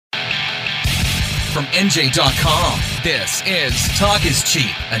From NJ.com, this is Talk is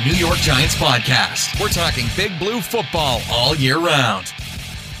Cheap, a New York Giants podcast. We're talking Big Blue football all year round.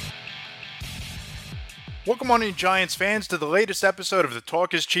 Welcome on, Giants fans, to the latest episode of the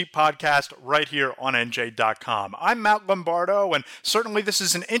Talk is Cheap podcast right here on NJ.com. I'm Matt Lombardo, and certainly this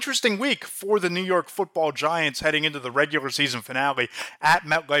is an interesting week for the New York football Giants heading into the regular season finale at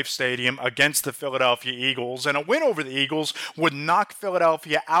MetLife Stadium against the Philadelphia Eagles. And a win over the Eagles would knock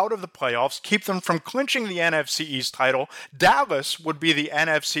Philadelphia out of the playoffs, keep them from clinching the NFC East title. Dallas would be the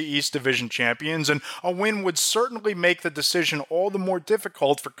NFC East division champions, and a win would certainly make the decision all the more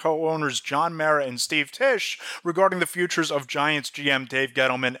difficult for co-owners John Mara and Steve Tisch regarding the futures of Giants GM Dave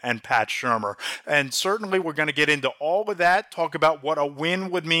Gettleman and Pat Shurmur. And certainly we're going to get into all of that, talk about what a win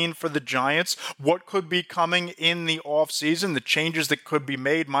would mean for the Giants, what could be coming in the offseason, the changes that could be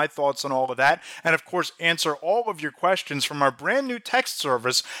made, my thoughts on all of that, and of course answer all of your questions from our brand new text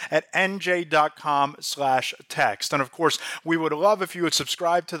service at nj.com/text. And of course, we would love if you would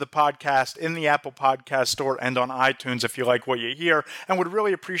subscribe to the podcast in the Apple Podcast Store and on iTunes if you like what you hear, and would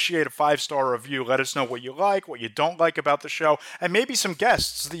really appreciate a 5-star review. Let us know what you like, what you don't like about the show, and maybe some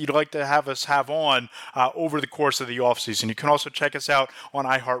guests that you'd like to have us have on over the course of the offseason. You can also check us out on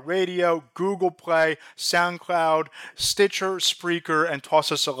iHeartRadio, Google Play, SoundCloud, Stitcher, Spreaker, and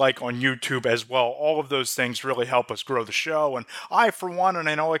toss us a like on YouTube as well. All of those things really help us grow the show, and I, for one, and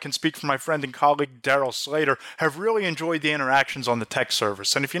I know I can speak for my friend and colleague Daryl Slater, have really enjoyed the interactions on the text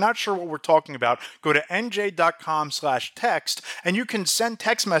service. And if you're not sure what we're talking about, go to nj.com/text, and you can send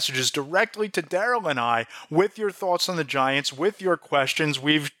text messages directly to Daryl and I with your thoughts on the Giants, with your questions.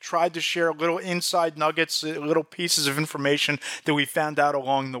 We've tried to share little inside nuggets, little pieces of information that we found out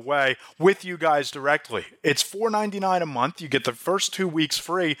along the way with you guys directly. It's $4.99 a month. You get the first 2 weeks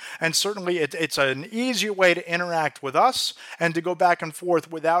free, and certainly it's an easier way to interact with us and to go back and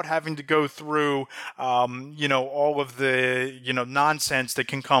forth without having to go through, all of the, nonsense that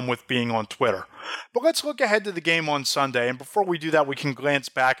can come with being on Twitter. But let's look ahead to the game on Sunday, and before we do that, we can glance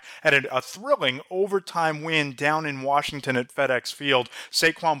back at a thrilling overtime win down in Washington at FedEx Field.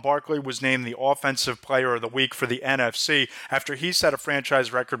 Saquon Barkley was named the Offensive Player of the Week for the NFC after he set a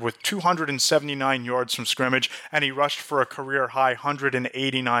franchise record with 279 yards from scrimmage, and he rushed for a career-high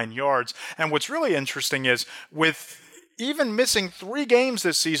 189 yards. And what's really interesting is, with even missing 3 games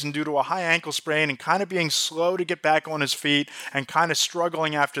this season due to a high ankle sprain and kind of being slow to get back on his feet and kind of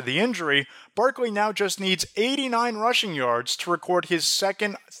struggling after the injury, Barkley now just needs 89 rushing yards to record his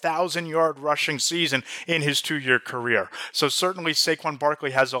second 1,000-yard rushing season in his 2-year career. So certainly Saquon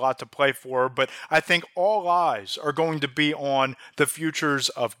Barkley has a lot to play for, but I think all eyes are going to be on the futures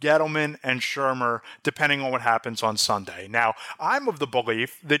of Gettleman and Shurmur, depending on what happens on Sunday. Now, I'm of the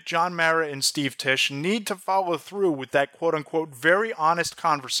belief that John Mara and Steve Tisch need to follow through with that quote-unquote very honest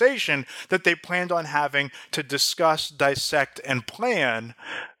conversation that they planned on having to discuss, dissect, and plan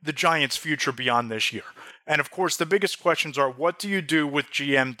the Giants' future beyond this year. And of course, the biggest questions are, what do you do with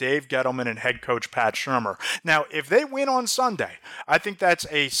GM Dave Gettleman and head coach Pat Shurmur? Now, if they win on Sunday, I think that's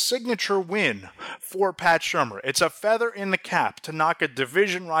a signature win for Pat Shurmur. It's a feather in the cap to knock a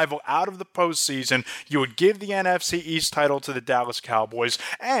division rival out of the postseason. You would give the NFC East title to the Dallas Cowboys,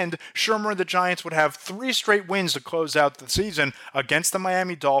 and Shurmur and the Giants would have 3 straight wins to close out the season against the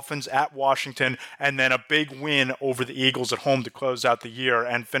Miami Dolphins at Washington, and then a big win over the Eagles at home to close out the year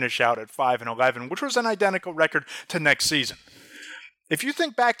and finish out at 5-11, which was an identical record to next season. If you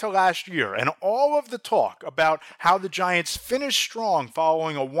think back to last year and all of the talk about how the Giants finished strong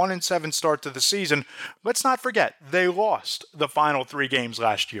following a 1-7 start to the season, let's not forget they lost the final 3 games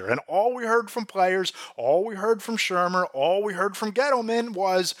last year. And all we heard from players, all we heard from Shurmur, all we heard from Gettleman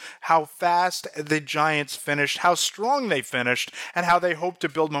was how fast the Giants finished, how strong they finished, and how they hoped to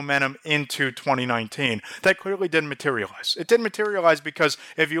build momentum into 2019. That clearly didn't materialize. It didn't materialize because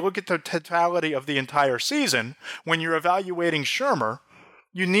if you look at the totality of the entire season, when you're evaluating Shurmur,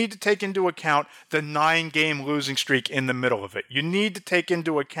 you need to take into account the 9-game losing streak in the middle of it. You need to take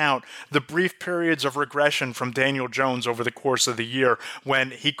into account the brief periods of regression from Daniel Jones over the course of the year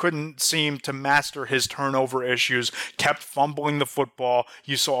when he couldn't seem to master his turnover issues, kept fumbling the football.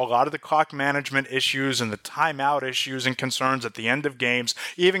 You saw a lot of the clock management issues and the timeout issues and concerns at the end of games,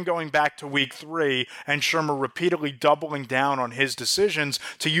 even going back to week 3, and Shurmur repeatedly doubling down on his decisions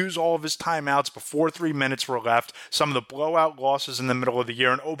to use all of his timeouts before 3 minutes were left, some of the blowout losses in the middle of the year,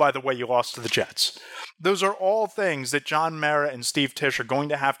 and oh, by the way, you lost to the Jets. Those are all things that John Mara and Steve Tisch are going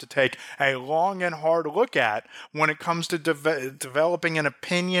to have to take a long and hard look at when it comes to developing an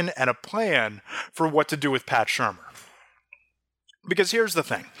opinion and a plan for what to do with Pat Shurmur. Because here's the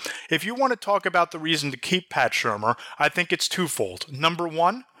thing. If you want to talk about the reason to keep Pat Shurmur, I think it's twofold. Number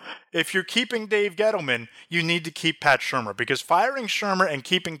one, If you're keeping Dave Gettleman, you need to keep Pat Shurmur, because firing Shurmur and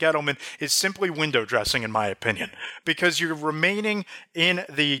keeping Gettleman is simply window dressing, in my opinion, because you're remaining in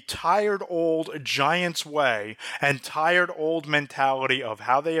the tired old Giants way and tired old mentality of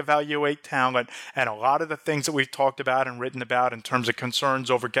how they evaluate talent and a lot of the things that we've talked about and written about in terms of concerns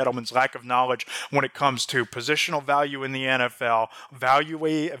over Gettleman's lack of knowledge when it comes to positional value in the NFL,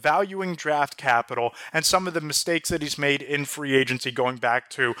 valuing draft capital, and some of the mistakes that he's made in free agency going back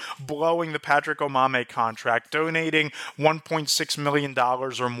to blowing the Patrick Omameh contract, donating $1.6 million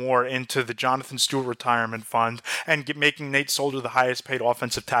or more into the Jonathan Stewart Retirement Fund, and making Nate Solder the highest paid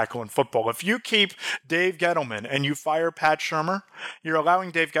offensive tackle in football. If you keep Dave Gettleman and you fire Pat Shurmur, you're allowing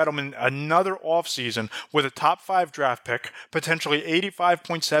Dave Gettleman another offseason with a top 5 draft pick, potentially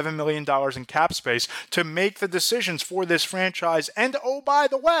 $85.7 million in cap space to make the decisions for this franchise. And oh, by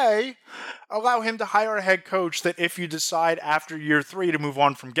the way, allow him to hire a head coach that if you decide after year 3 to move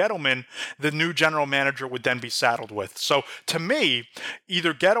on from Gettleman, the new general manager would then be saddled with. So to me,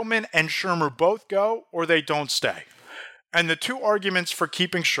 either Gettleman and Shurmur both go or they don't stay. And the two arguments for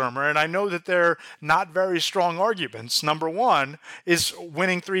keeping Shurmur, and I know that they're not very strong arguments, number one is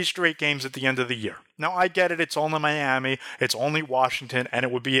winning 3 straight games at the end of the year. Now, I get it. It's only Miami. It's only Washington. And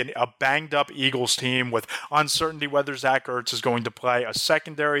it would be a banged-up Eagles team with uncertainty whether Zach Ertz is going to play, a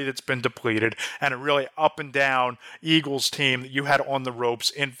secondary that's been depleted, and a really up-and-down Eagles team that you had on the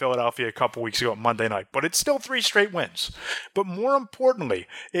ropes in Philadelphia a couple weeks ago on Monday night. But it's still 3 straight wins. But more importantly,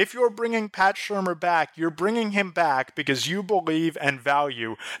 if you're bringing Pat Shurmur back, you're bringing him back because you believe and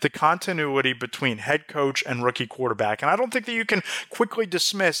value the continuity between head coach and rookie quarterback. And I don't think that you can quickly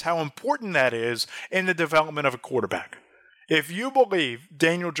dismiss how important that is in the development of a quarterback. If you believe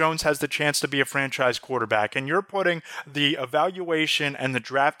Daniel Jones has the chance to be a franchise quarterback and you're putting the evaluation and the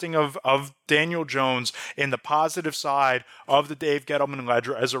drafting of Daniel Jones in the positive side of the Dave Gettleman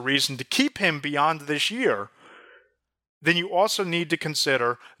ledger as a reason to keep him beyond this year, then you also need to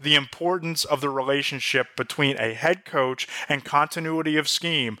consider the importance of the relationship between a head coach and continuity of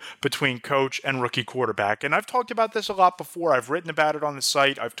scheme between coach and rookie quarterback. And I've talked about this a lot before. I've written about it on the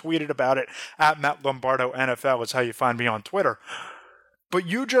site. I've tweeted about it at Matt Lombardo NFL is how you find me on Twitter. But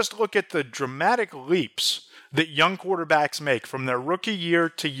you just look at the dramatic leaps that young quarterbacks make from their rookie year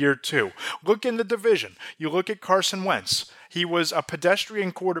to year 2. Look in the division. You look at Carson Wentz. He was a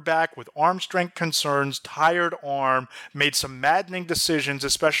pedestrian quarterback with arm strength concerns, tired arm, made some maddening decisions,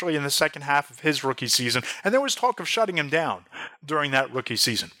 especially in the second half of his rookie season. And there was talk of shutting him down during that rookie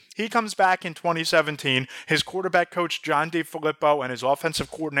season. He comes back in 2017. His quarterback coach, John DeFilippo, and his offensive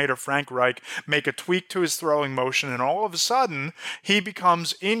coordinator, Frank Reich, make a tweak to his throwing motion. And all of a sudden, he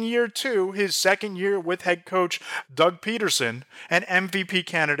becomes, in year 2, his second year with head coach Doug Peterson, an MVP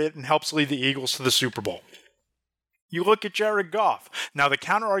candidate and helps lead the Eagles to the Super Bowl. You look at Jared Goff. Now, the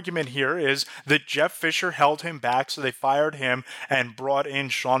counter-argument here is that Jeff Fisher held him back, so they fired him and brought in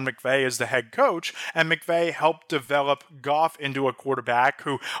Sean McVay as the head coach, and McVay helped develop Goff into a quarterback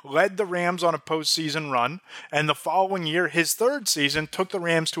who led the Rams on a postseason run, and the following year, his third season, took the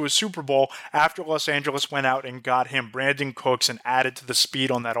Rams to a Super Bowl after Los Angeles went out and got him Brandon Cooks and added to the speed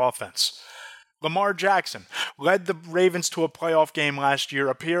on that offense. Lamar Jackson led the Ravens to a playoff game last year,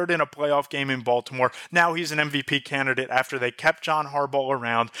 appeared in a playoff game in Baltimore. Now he's an MVP candidate after they kept John Harbaugh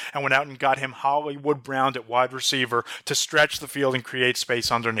around and went out and got him Hollywood Brown at wide receiver to stretch the field and create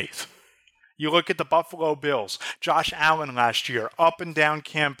space underneath. You look at the Buffalo Bills. Josh Allen last year, up and down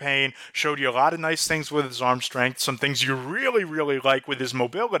campaign, showed you a lot of nice things with his arm strength, some things you really, really like with his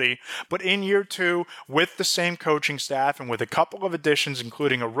mobility. But in year 2, with the same coaching staff and with a couple of additions,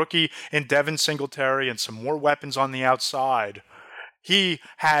 including a rookie in Devin Singletary and some more weapons on the outside, he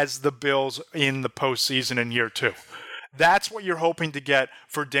has the Bills in the postseason in year 2. That's what you're hoping to get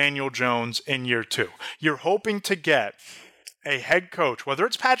for Daniel Jones in year 2. You're hoping to get a head coach, whether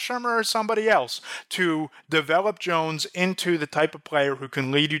it's Pat Shurmur or somebody else, to develop Jones into the type of player who can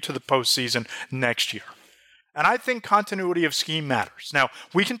lead you to the postseason next year. And I think continuity of scheme matters. Now,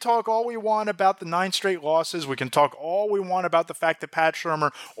 we can talk all we want about the 9 straight losses. We can talk all we want about the fact that Pat Shurmur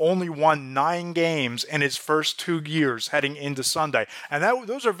only won 9 games in his first 2 years heading into Sunday. And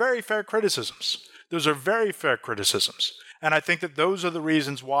those are very fair criticisms. Those are very fair criticisms. And I think that those are the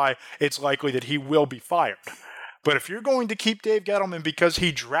reasons why it's likely that he will be fired. But if you're going to keep Dave Gettleman because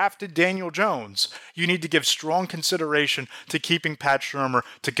he drafted Daniel Jones, you need to give strong consideration to keeping Pat Shurmur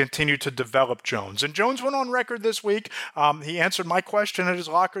to continue to develop Jones. And Jones went on record this week. He answered my question at his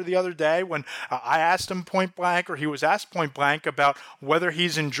locker the other day when I asked him point blank, or he was asked point blank, about whether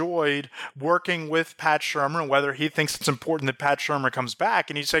he's enjoyed working with Pat Shurmur and whether he thinks it's important that Pat Shurmur comes back.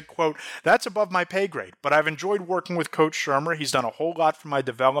 And he said, quote, "That's above my pay grade, but I've enjoyed working with Coach Shurmur. He's done a whole lot for my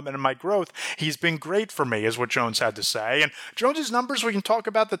development and my growth. He's been great for me," is what Jones had to say. And Jones's numbers, we can talk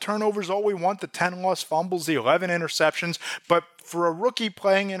about the turnovers all we want, the 10 lost fumbles, the 11 interceptions, but for a rookie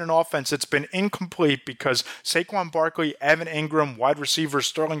playing in an offense, it's been incomplete because Saquon Barkley, Evan Ingram, wide receivers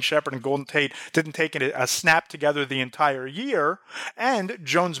Sterling Shepard and Golden Tate didn't take a snap together the entire year, and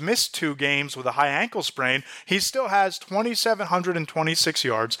Jones missed 2 games with a high ankle sprain. He still has 2,726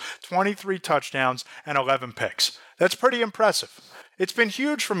 yards, 23 touchdowns, and 11 picks. That's pretty impressive. "It's been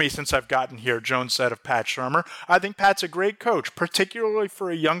huge for me since I've gotten here," Jones said of Pat Shurmur. "I think Pat's a great coach, particularly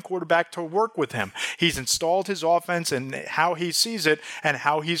for a young quarterback to work with him. He's installed his offense and how he sees it and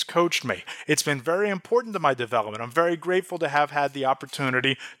how he's coached me. It's been very important to my development. I'm very grateful to have had the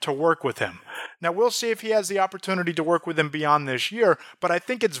opportunity to work with him." Now, we'll see if he has the opportunity to work with him beyond this year, but I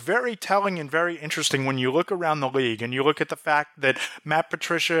think it's very telling and very interesting when you look around the league and you look at the fact that Matt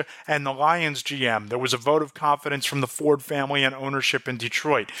Patricia and the Lions GM, there was a vote of confidence from the Ford family and ownership in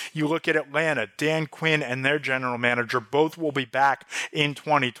Detroit. You look at Atlanta, Dan Quinn and their general manager both will be back in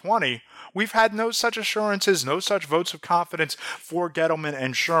 2020. We've had no such assurances, no such votes of confidence for Gettleman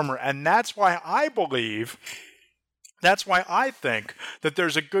and Shurmur, and that's why I think that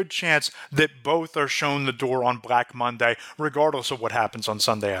there's a good chance that both are shown the door on Black Monday, regardless of what happens on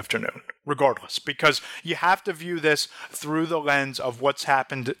Sunday afternoon. Regardless, because you have to view this through the lens of what's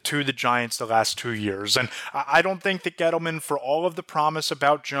happened to the Giants the last 2 years. And I don't think that Gettleman, for all of the promise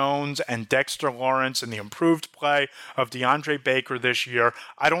about Jones and Dexter Lawrence and the improved play of DeAndre Baker this year,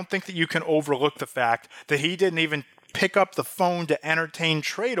 I don't think that you can overlook the fact that he didn't even pick up the phone to entertain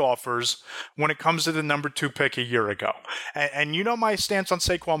trade offers when it comes to the number 2 pick a year ago. And you know my stance on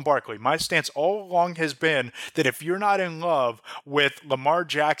Saquon Barkley. My stance all along has been that if you're not in love with Lamar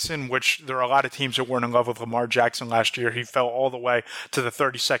Jackson, which there are a lot of teams that weren't in love with Lamar Jackson last year, he fell all the way to the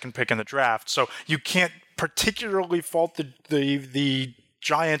 32nd pick in the draft. So you can't particularly fault the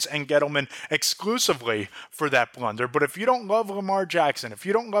Giants and Gettleman exclusively for that blunder. But if you don't love Lamar Jackson, if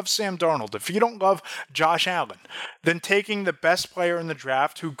you don't love Sam Darnold, if you don't love Josh Allen, then taking the best player in the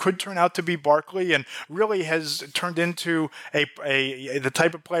draft, who could turn out to be Barkley and really has turned into the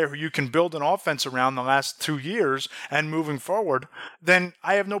type of player who you can build an offense around the last 2 years and moving forward, then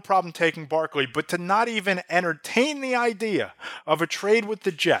I have no problem taking Barkley. But to not even entertain the idea of a trade with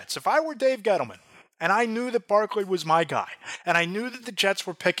the Jets, if I were Dave Gettleman, and I knew that Barkley was my guy, and I knew that the Jets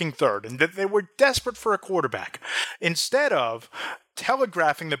were picking 3rd, and that they were desperate for a quarterback, instead of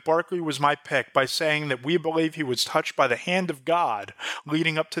telegraphing that Barkley was my pick by saying that we believe he was touched by the hand of God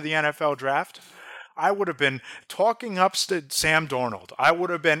leading up to the NFL draft, I would have been talking up to Sam Darnold. I would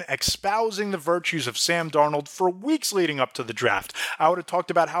have been espousing the virtues of Sam Darnold for weeks leading up to the draft. I would have talked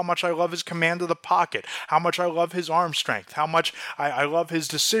about how much I love his command of the pocket, how much I love his arm strength, how much I love his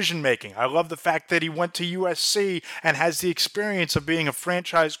decision making. I love the fact that he went to USC and has the experience of being a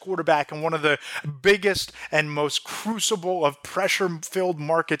franchise quarterback in one of the biggest and most crucible of pressure-filled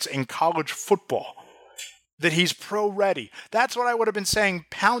markets in college football. That he's pro-ready. That's what I would have been saying,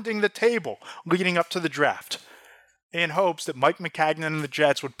 pounding the table leading up to the draft, in hopes that Mike Maccagnan and the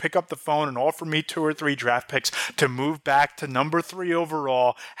Jets would pick up the phone and offer me 2 or 3 draft picks to move back to number 3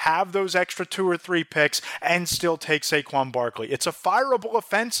 overall, have those extra 2 or 3 picks, and still take Saquon Barkley. It's a fireable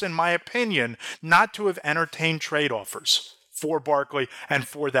offense, in my opinion, not to have entertained trade offers for Barkley and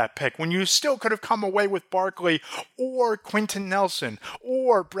for that pick, when you still could have come away with Barkley or Quentin Nelson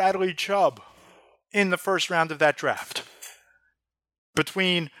or Bradley Chubb in the first round of that draft.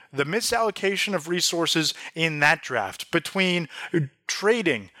 Between the misallocation of resources in that draft, between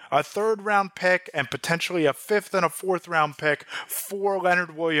trading a 3rd round pick and potentially a 5th and a 4th round pick for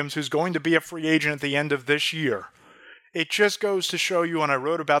Leonard Williams, who's going to be a free agent at the end of this year, it just goes to show you, and I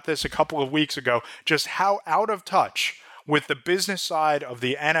wrote about this a couple of weeks ago, just how out of touch with the business side of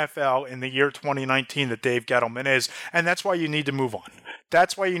the NFL in the year 2019 that Dave Gettleman is, and that's why you need to move on.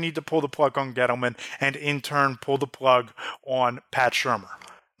 That's why you need to pull the plug on Gettleman and, in turn, pull the plug on Pat Shurmur.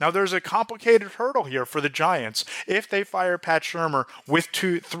 Now, there's a complicated hurdle here for the Giants if they fire Pat Shurmur with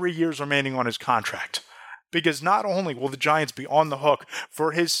 3 years remaining on his contract. Because not only will the Giants be on the hook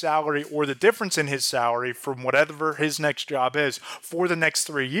for his salary or the difference in his salary from whatever his next job is for the next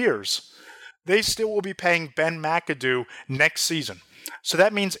 3 years, they still will be paying Ben McAdoo next season. So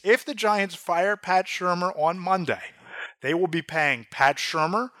that means if the Giants fire Pat Shurmur on Monday, they will be paying Pat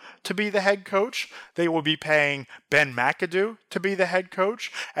Shurmur to be the head coach. They will be paying Ben McAdoo to be the head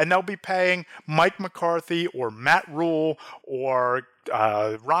coach. And they'll be paying Mike McCarthy or Matt Rule or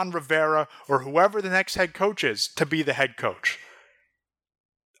Ron Rivera or whoever the next head coach is to be the head coach.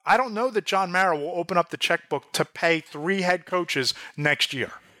 I don't know that John Mara will open up the checkbook to pay 3 head coaches next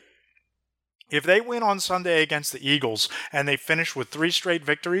year. If they win on Sunday against the Eagles and they finish with 3 straight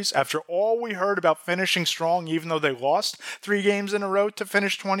victories, after all we heard about finishing strong even though they lost 3 games in a row to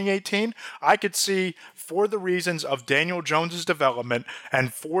finish 2018, I could see, for the reasons of Daniel Jones' development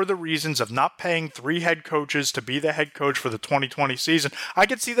and for the reasons of not paying 3 head coaches to be the head coach for the 2020 season, I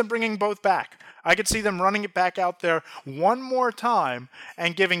could see them bringing both back. I could see them running it back out there one more time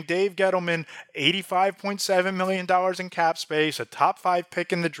and giving Dave Gettleman $85.7 million in cap space, a top 5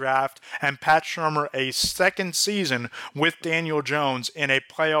 pick in the draft, and Pat Shurmur a second season with Daniel Jones in a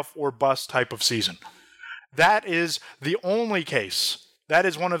playoff or bust type of season. That is the only case. That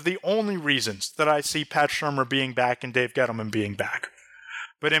is one of the only reasons that I see Pat Shurmur being back and Dave Gettleman being back.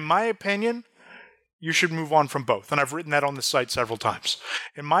 But in my opinion, you should move on from both. And I've written that on the site several times.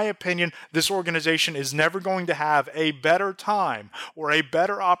 In my opinion, this organization is never going to have a better time or a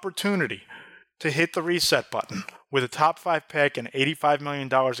better opportunity to hit the reset button with a top 5 pick and $85 million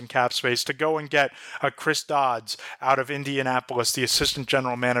in cap space to go and get a Chris Dodds out of Indianapolis, the assistant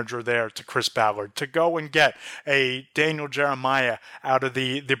general manager there, to Chris Ballard, to go and get a Daniel Jeremiah out of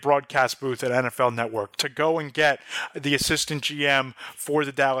the broadcast booth at NFL Network, to go and get the assistant GM for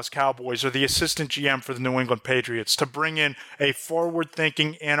the Dallas Cowboys or the assistant GM for the New England Patriots, to bring in a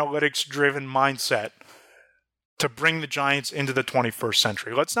forward-thinking, analytics-driven mindset to bring the Giants into the 21st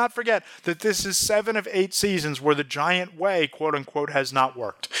century. Let's not forget that this is 7 of 8 seasons where the Giant way, quote-unquote, has not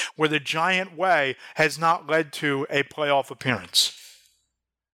worked, where the Giant way has not led to a playoff appearance.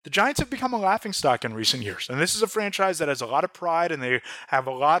 The Giants have become a laughingstock in recent years, and this is a franchise that has a lot of pride, and they have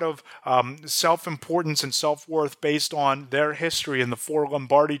a lot of self-importance and self-worth based on their history and the 4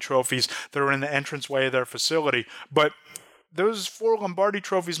 Lombardi trophies that are in the entranceway of their facility. But those 4 Lombardi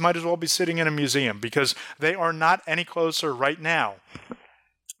trophies might as well be sitting in a museum because they are not any closer right now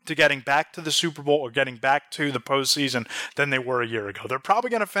to getting back to the Super Bowl or getting back to the postseason than they were a year ago. They're probably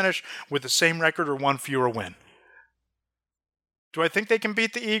going to finish with the same record or 1 fewer win. Do I think they can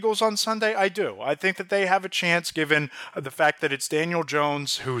beat the Eagles on Sunday? I do. I think that they have a chance given the fact that it's Daniel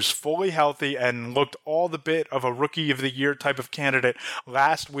Jones who's fully healthy and looked all the bit of a rookie of the year type of candidate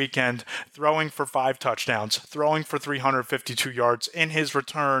last weekend, throwing for 5 touchdowns, throwing for 352 yards in his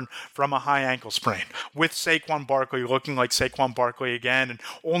return from a high ankle sprain, with Saquon Barkley looking like Saquon Barkley again and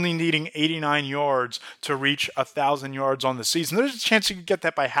only needing 89 yards to reach 1,000 yards on the season. There's a chance he could get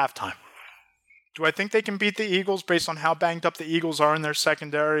that by halftime. Do I think they can beat the Eagles based on how banged up the Eagles are in their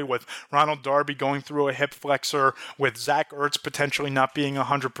secondary, with Ronald Darby going through a hip flexor, with Zach Ertz potentially not being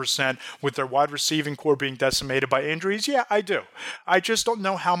 100%, with their wide receiving core being decimated by injuries? Yeah, I do. I just don't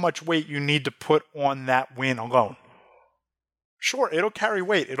know how much weight you need to put on that win alone. Sure, it'll carry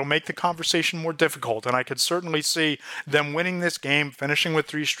weight. It'll make the conversation more difficult, and I could certainly see them winning this game, finishing with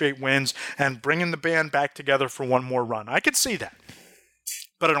 3 straight wins, and bringing the band back together for one more run. I could see that.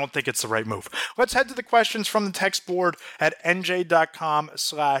 But I don't think it's the right move. Let's head to the questions from the text board at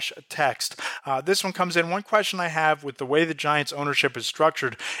nj.com/text. This one comes in. One question I have with the way the Giants ownership is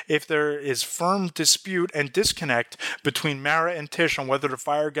structured, if there is firm dispute and disconnect between Mara and Tisch on whether to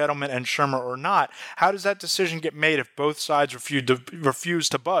fire Gettleman and Shurmur or not, how does that decision get made if both sides refuse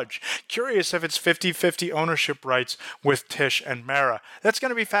to budge? Curious if it's 50-50 ownership rights with Tisch and Mara. That's going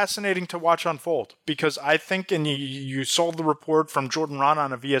to be fascinating to watch unfold because I think, and you saw the report from Jordan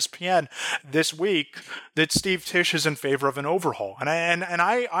Raanan of ESPN this week, that Steve Tisch is in favor of an overhaul, and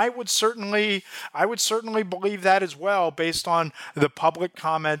I would certainly believe that as well, based on the public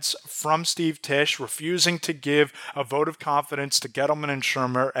comments from Steve Tisch refusing to give a vote of confidence to Gettleman and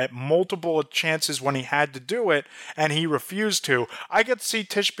Shurmur at multiple chances when he had to do it, and he refused to. I could see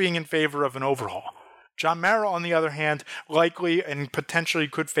Tisch being in favor of an overhaul. John Mara, on the other hand, likely and potentially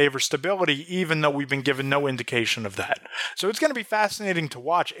could favor stability, even though we've been given no indication of that. So it's going to be fascinating to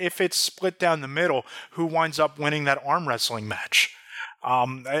watch if it's split down the middle, who winds up winning that arm wrestling match.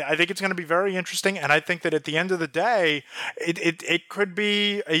 I think it's going to be very interesting, and I think that at the end of the day, it could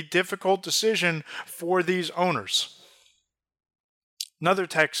be a difficult decision for these owners. Another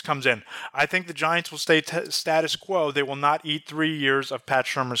text comes in. I think the Giants will stay status quo. They will not eat 3 years of Pat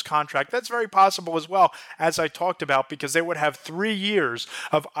Shurmur's contract. That's very possible as well, as I talked about, because they would have 3 years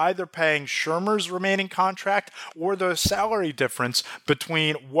of either paying Shurmur's remaining contract or the salary difference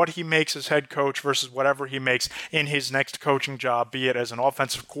between what he makes as head coach versus whatever he makes in his next coaching job, be it as an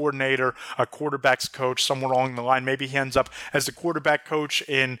offensive coordinator, a quarterback's coach, somewhere along the line. Maybe he ends up as the quarterback coach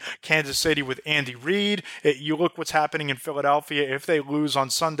in Kansas City with Andy Reid. You look what's happening in Philadelphia. If they lose on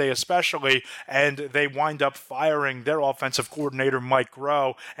Sunday especially, and they wind up firing their offensive coordinator Mike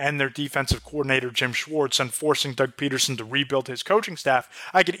Groh and their defensive coordinator Jim Schwartz and forcing Doug Peterson to rebuild his coaching staff,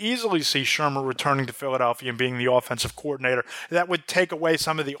 I could easily see Shurmur returning to Philadelphia and being the offensive coordinator. That would take away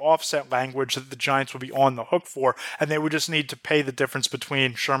some of the offset language that the Giants would be on the hook for, and they would just need to pay the difference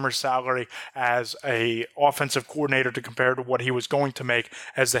between Shurmur's salary as a offensive coordinator to compare to what he was going to make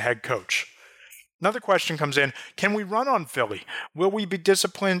as the head coach. Another question comes in, can we run on Philly? Will we be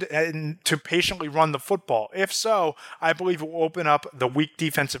disciplined to patiently run the football? If so, I believe it will open up the weak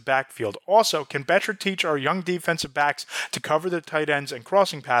defensive backfield. Also, can Betcher teach our young defensive backs to cover the tight ends and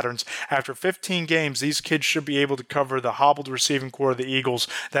crossing patterns? After 15 games, these kids should be able to cover the hobbled receiving core of the Eagles.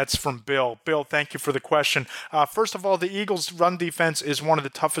 That's from Bill. Bill, thank you for the question. First of all, the Eagles' run defense is one of the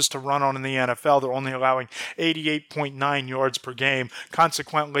toughest to run on in the NFL. They're only allowing 88.9 yards per game.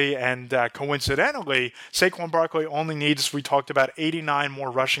 Consequently, and coincidentally, Saquon Barkley only needs, we talked about, 89 more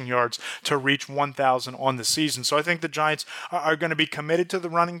rushing yards to reach 1,000 on the season. So I think the Giants are going to be committed to the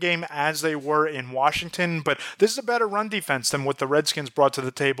running game as they were in Washington, but this is a better run defense than what the Redskins brought to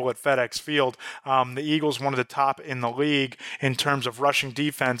the table at FedEx Field. The Eagles, one of the top in the league in terms of rushing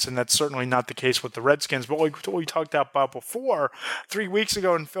defense, and that's certainly not the case with the Redskins. But what we talked about before, 3 weeks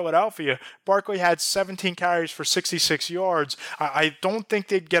ago in Philadelphia, Barkley had 17 carries for 66 yards. I don't think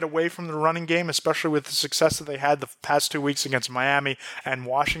they'd get away from the running game, especially with the success that they had the past 2 weeks against Miami and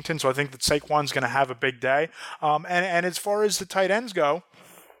Washington. So I think that Saquon's going to have a big day. And as far as the tight ends go,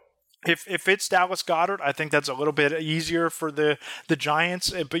 if it's Dallas Goedert, I think that's a little bit easier for the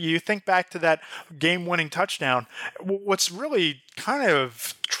Giants. But you think back to that game-winning touchdown, what's really kind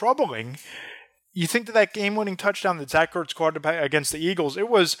of troubling, you think to that game-winning touchdown that Zach Ertz caught against the Eagles, it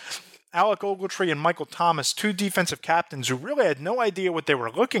was Alec Ogletree and Michael Thomas, two defensive captains who really had no idea what they were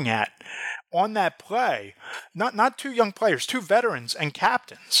looking at on that play. Not two young players, two veterans and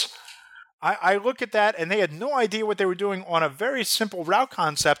captains. I look at that, and they had no idea what they were doing on a very simple route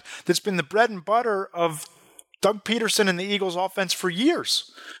concept that's been the bread and butter of Doug Peterson and the Eagles offense for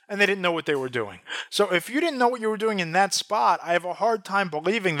years, and they didn't know what they were doing. So if you didn't know what you were doing in that spot, I have a hard time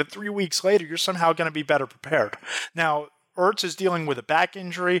believing that 3 weeks later you're somehow going to be better prepared. Now, Ertz is dealing with a back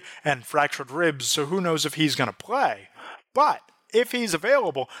injury and fractured ribs, so who knows if he's going to play. But if he's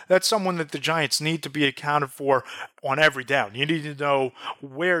available, that's someone that the Giants need to be accounted for on every down. You need to know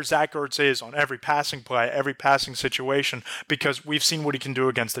where Zach Ertz is on every passing play, every passing situation, because we've seen what he can do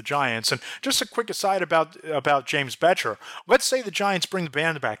against the Giants. And just a quick aside about James Betcher. Let's say the Giants bring the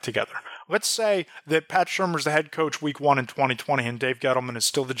band back together. Let's say that Pat Shurmur's the head coach week 1 in 2020 and Dave Gettleman is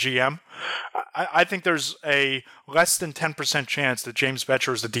still the GM. I think there's a less than 10% chance that James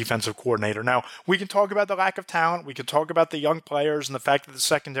Betcher is the defensive coordinator. Now, we can talk about the lack of talent. We can talk about the young players and the fact that the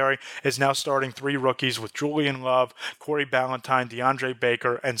secondary is now starting 3 rookies with Julian Love, Corey Ballantyne, DeAndre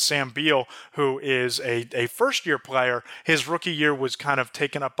Baker, and Sam Beal, who is a first-year player. His rookie year was kind of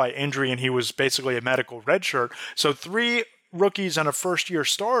taken up by injury, and he was basically a medical redshirt. So 3 rookies and a first-year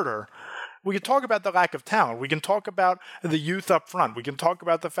starter. We can talk about the lack of talent. We can talk about the youth up front. We can talk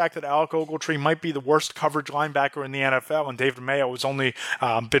about the fact that Alec Ogletree might be the worst coverage linebacker in the NFL, and David Mayo has only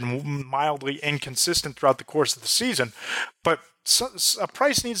been mildly inconsistent throughout the course of the season. But a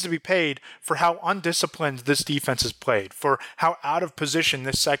price needs to be paid for how undisciplined this defense has played, for how out of position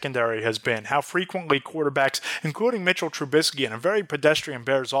this secondary has been, how frequently quarterbacks, including Mitchell Trubisky in a very pedestrian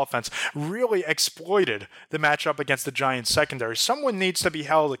Bears offense, really exploited the matchup against the Giants secondary. Someone needs to be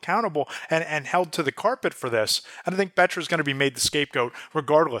held accountable and held to the carpet for this. And I think Betcher is going to be made the scapegoat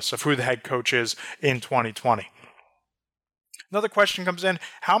regardless of who the head coach is in 2020. Another question comes in,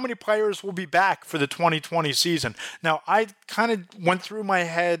 how many players will be back for the 2020 season? Now, I kind of went through my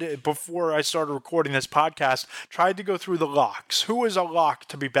head before I started recording this podcast, tried to go through the locks. Who is a lock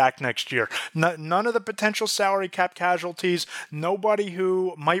to be back next year? None of the potential salary cap casualties, nobody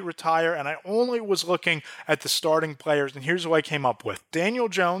who might retire, and I only was looking at the starting players, and here's who I came up with. Daniel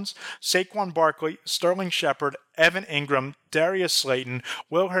Jones, Saquon Barkley, Sterling Shepard, Evan Ingram, Darius Slayton,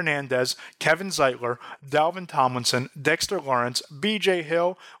 Will Hernandez, Kevin Zeitler, Dalvin Tomlinson, Dexter Lawrence, B.J.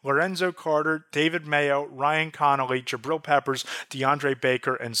 Hill, Lorenzo Carter, David Mayo, Ryan Connolly, Jabril Peppers, DeAndre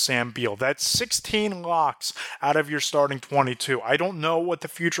Baker, and Sam Beal. That's 16 locks out of your starting 22. I don't know what the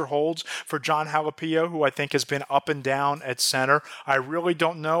future holds for John Halapio, who I think has been up and down at center. I really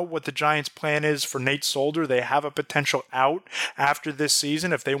don't know what the Giants' plan is for Nate Solder. They have a potential out after this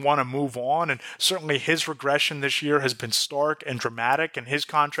season if they want to move on, and certainly his regression this year has been stark and dramatic, and his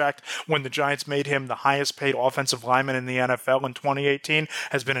contract when the Giants made him the highest paid offensive lineman in the NFL in 2018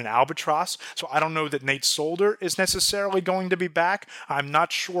 has been an albatross. So I don't know that Nate Solder is necessarily going to be back. I'm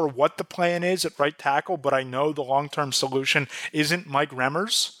not sure what the plan is at right tackle, but I know the long-term solution isn't Mike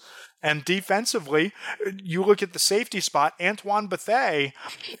Remmers. And defensively, you look at the safety spot, Antoine Bethea,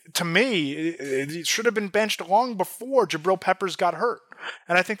 to me, it should have been benched long before Jabril Peppers got hurt.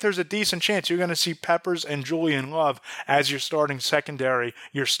 And I think there's a decent chance you're going to see Peppers and Julian Love as your starting secondary,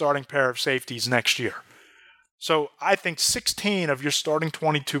 your starting pair of safeties next year. So I think 16 of your starting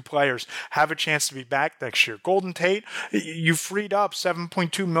 22 players have a chance to be back next year. Golden Tate, you freed up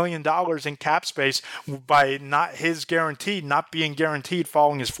 $7.2 million in cap space by not being guaranteed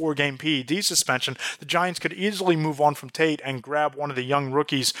following his 4-game PED suspension. The Giants could easily move on from Tate and grab one of the young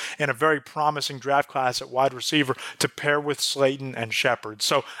rookies in a very promising draft class at wide receiver to pair with Slayton and Shepard.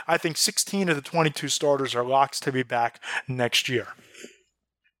 So I think 16 of the 22 starters are locks to be back next year.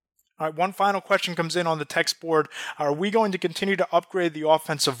 All right, one final question comes in on the text board. Are we going to continue to upgrade the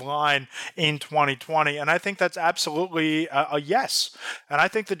offensive line in 2020? And I think that's absolutely a yes. And I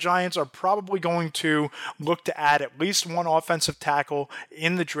think the Giants are probably going to look to add at least one offensive tackle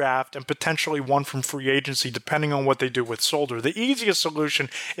in the draft and potentially one from free agency, depending on what they do with Solder. The easiest solution,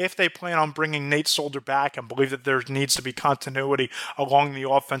 if they plan on bringing Nate Solder back and believe that there needs to be continuity along the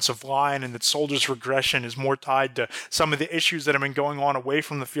offensive line and that Solder's regression is more tied to some of the issues that have been going on away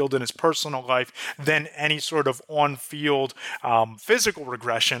from the field in his personal life than any sort of on-field physical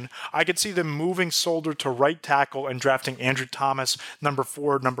regression, I could see them moving Solder to right tackle and drafting Andrew Thomas, number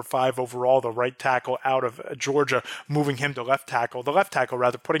 4, number 5 overall, the right tackle out of Georgia, moving him to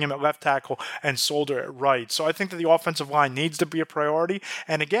putting him at left tackle and Solder at right. So I think that the offensive line needs to be a priority.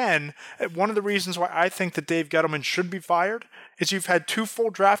 And again, one of the reasons why I think that Dave Gettleman should be fired is you've had 2 full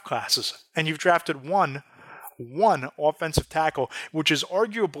draft classes and you've drafted one offensive tackle, which is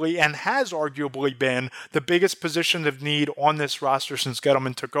arguably and has arguably been the biggest position of need on this roster since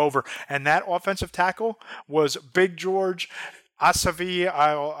Gettleman took over. And that offensive tackle was Big George Asavi,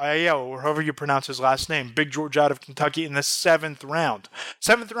 or however you pronounce his last name, Big George out of Kentucky in the 7th round.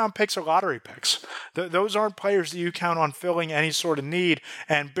 7th round picks are lottery picks. Those aren't players that you count on filling any sort of need,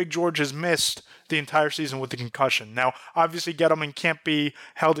 and Big George has missed the entire season with the concussion. Now, obviously, Gettleman can't be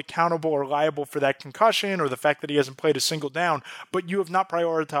held accountable or liable for that concussion or the fact that he hasn't played a single down, but you have not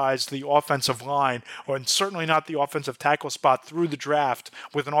prioritized the offensive line, and certainly not the offensive tackle spot through the draft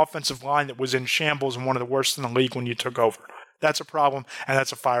with an offensive line that was in shambles and one of the worst in the league when you took over. That's a problem, and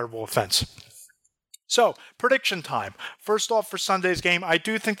that's a fireable offense. So, prediction time. First off, for Sunday's game, I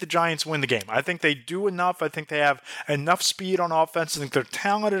do think the Giants win the game. I think they do enough. I think they have enough speed on offense. I think they're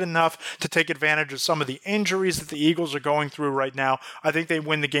talented enough to take advantage of some of the injuries that the Eagles are going through right now. I think they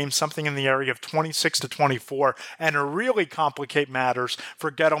win the game something in the area of 26-24 and really complicate matters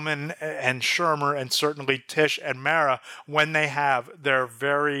for Gettleman and Shurmur and certainly Tisch and Mara when they have their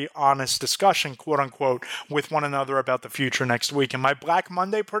very honest discussion, quote-unquote, with one another about the future next week. And my Black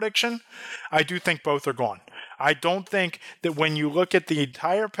Monday prediction, I do think both are gone. I don't think that when you look at the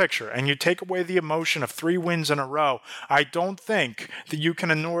entire picture and you take away the emotion of 3 wins in a row, I don't think that you can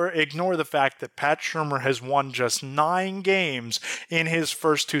ignore the fact that Pat Shurmur has won just 9 games in his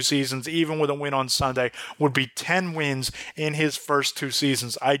first 2 seasons, even with a win on Sunday, would be 10 wins in his first 2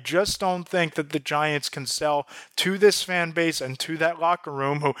 seasons. I just don't think that the Giants can sell to this fan base and to that locker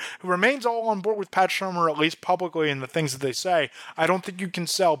room, who remains all on board with Pat Shurmur, at least publicly in the things that they say. I don't think you can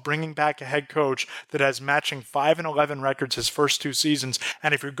sell bringing back a head coach that has matching 5-11 records his first 2 seasons.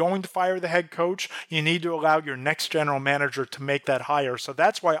 And if you're going to fire the head coach, you need to allow your next general manager to make that hire. So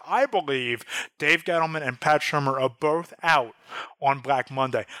that's why I believe Dave Gettleman and Pat Shurmur are both out on Black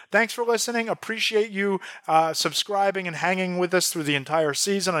Monday. Thanks for listening. Appreciate you subscribing and hanging with us through the entire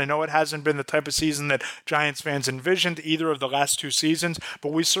season. I know it hasn't been the type of season that Giants fans envisioned either of the last 2 seasons,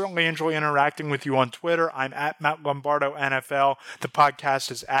 but we certainly enjoy interacting with you on Twitter. I'm at Matt Lombardo NFL. The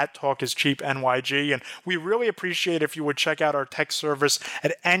podcast is at Talk is Cheap NYG, and we really really appreciate if you would check out our text service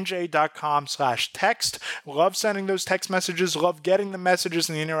at nj.com/text. Love sending those text messages. Love getting the messages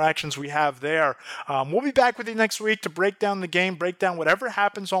and the interactions we have there. We'll be back with you next week to break down the game, break down whatever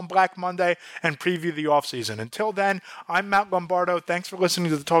happens on Black Monday, and preview the offseason. Until then, I'm Matt Lombardo. Thanks for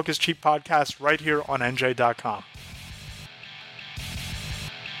listening to the Talk is Cheap podcast right here on NJ.com.